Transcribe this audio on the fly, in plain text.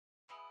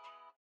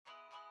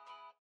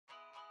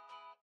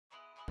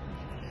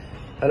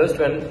Hello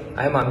student,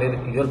 I am Amir,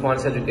 your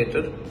quants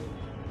educator,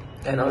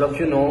 and all of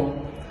you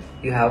know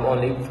you have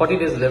only 40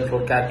 days left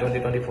for CAT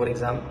 2024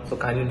 exam. So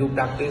kindly do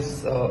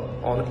practice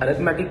on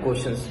arithmetic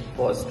questions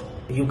first.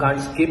 You can't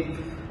skip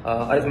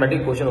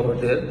arithmetic question over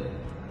there.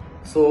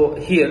 So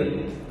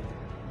here,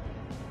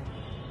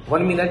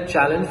 1 minute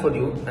challenge for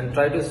you and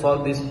try to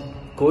solve this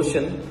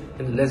question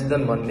in less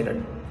than 1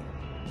 minute.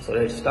 So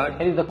let's start.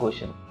 Here is the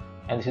question,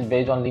 and this is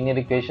based on linear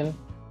equation.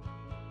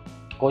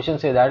 Question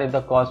says that if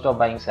the cost of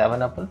buying 7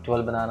 apples,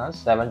 12 bananas,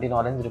 17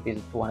 orange rupees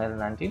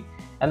 219,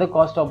 and the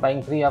cost of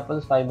buying 3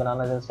 apples, 5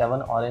 bananas and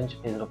 7 orange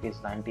is rupees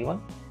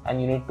 91,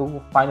 and you need to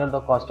find out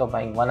the cost of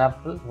buying 1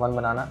 apple, 1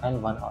 banana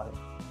and 1 orange.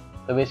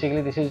 So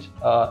basically this is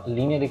a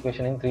linear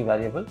equation in 3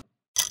 variables.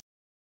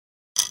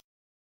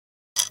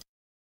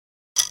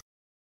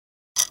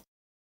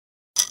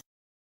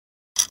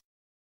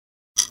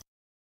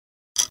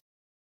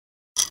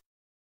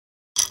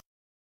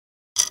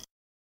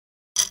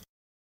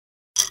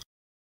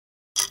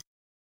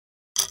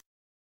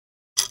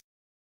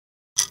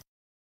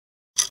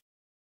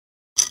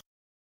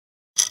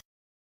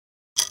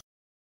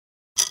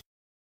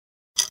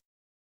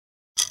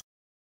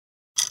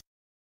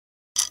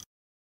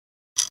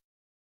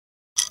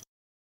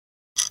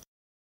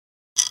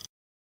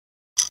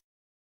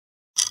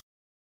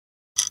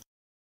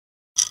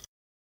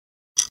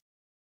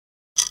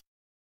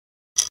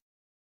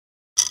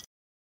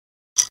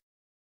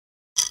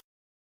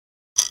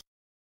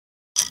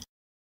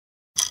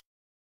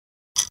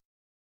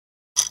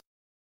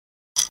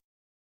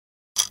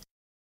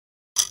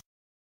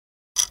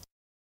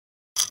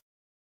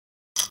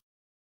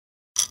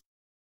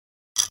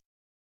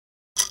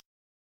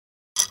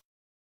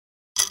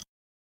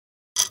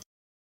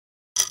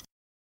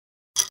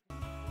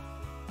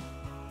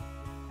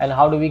 And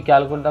how do we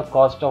calculate the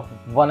cost of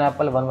 1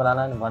 apple, 1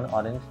 banana and 1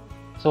 orange?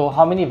 So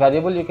how many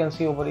variables you can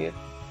see over here?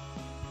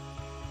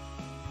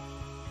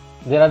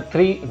 There are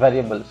 3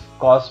 variables: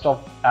 cost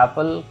of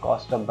apple,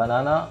 cost of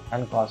banana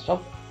and cost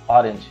of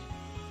orange.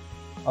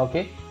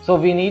 Okay, so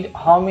we need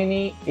how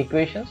many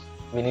equations?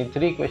 We need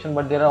 3 equations,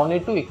 but there are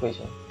only 2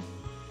 equations.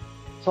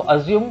 So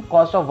assume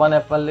cost of 1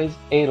 apple is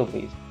A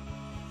rupees.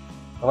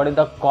 What is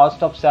the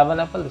cost of 7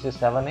 apple? This is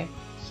 7A.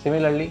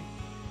 Similarly,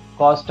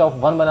 cost of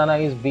 1 banana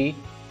is B,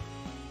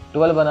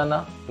 12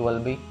 banana,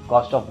 12B.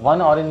 Cost of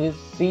 1 orange is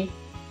C,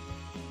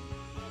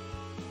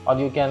 or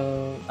you can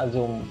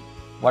assume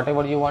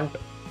whatever you want.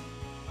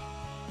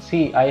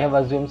 C, I have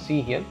assumed C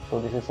here, so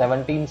this is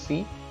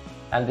 17C,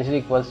 and this is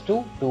equals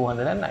to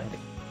 290.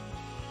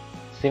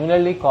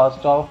 Similarly,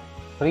 cost of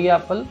 3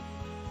 apple,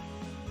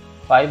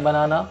 5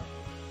 banana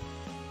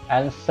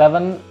and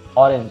 7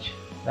 orange,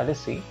 that is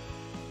C,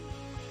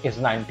 is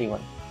 91,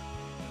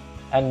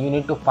 and you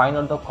need to find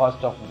out the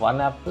cost of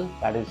 1 apple,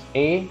 that is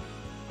A,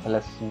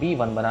 plus B,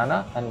 1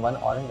 banana and 1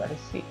 orange, that is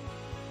C.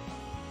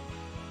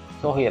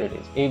 So here it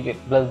is, A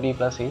plus B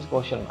plus C is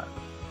question mark.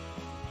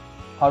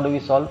 How do we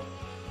solve?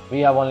 We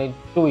have only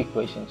 2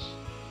 equations.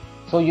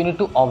 So you need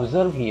to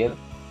observe here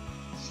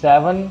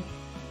 7,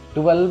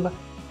 12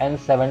 and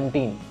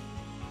 17.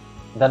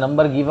 The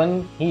number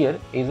given here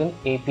is in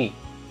AP.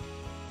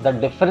 The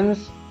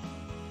difference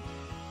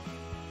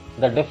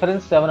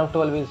 7 of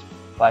 12 is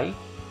 5.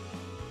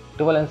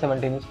 12 and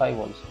 17 is 5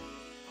 also.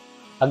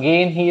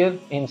 Again here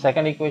in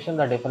second equation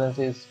the difference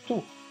is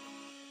 2.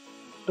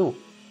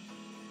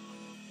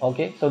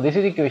 Okay, so this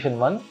is equation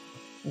 1,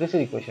 this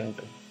is equation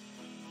 2.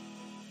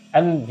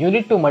 And you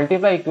need to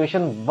multiply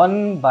equation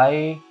 1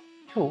 by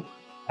 2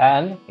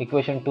 and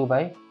equation 2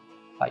 by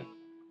 5.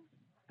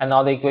 And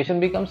now the equation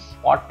becomes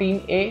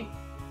 14A,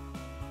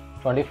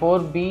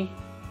 24B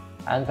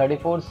and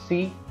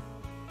 34C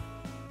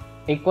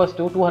equals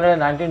to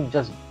 219,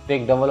 just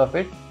take double of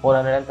it,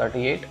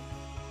 438.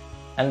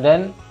 And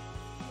then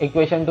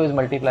equation 2 is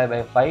multiplied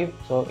by 5,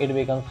 so it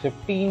becomes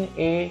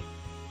 15A,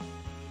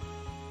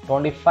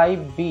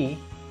 25B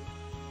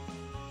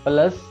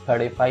plus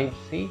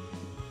 35C,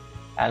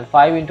 and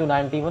 5 into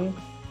 91,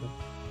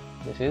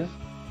 this is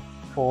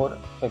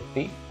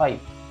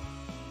 455.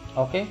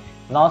 Okay,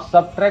 now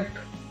subtract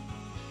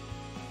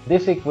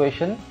this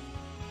equation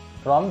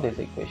from this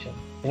equation.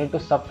 You need to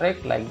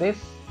subtract like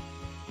this.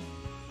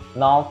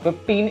 Now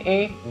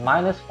 15A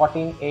minus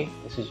 14A,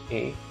 this is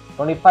A,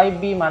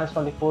 25B minus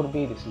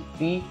 24B, this is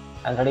B,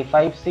 and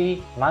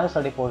 35C minus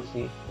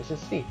 34C, this is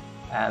C.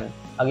 And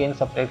again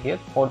subtract here,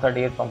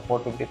 438 from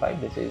 455,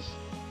 this is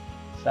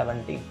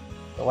 17.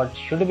 So what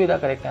should be the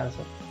correct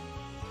answer?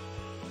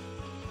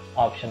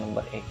 Option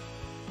number A.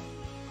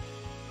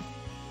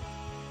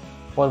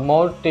 For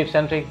more tips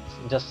and tricks,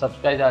 just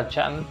subscribe our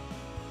channel.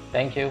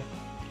 Thank you.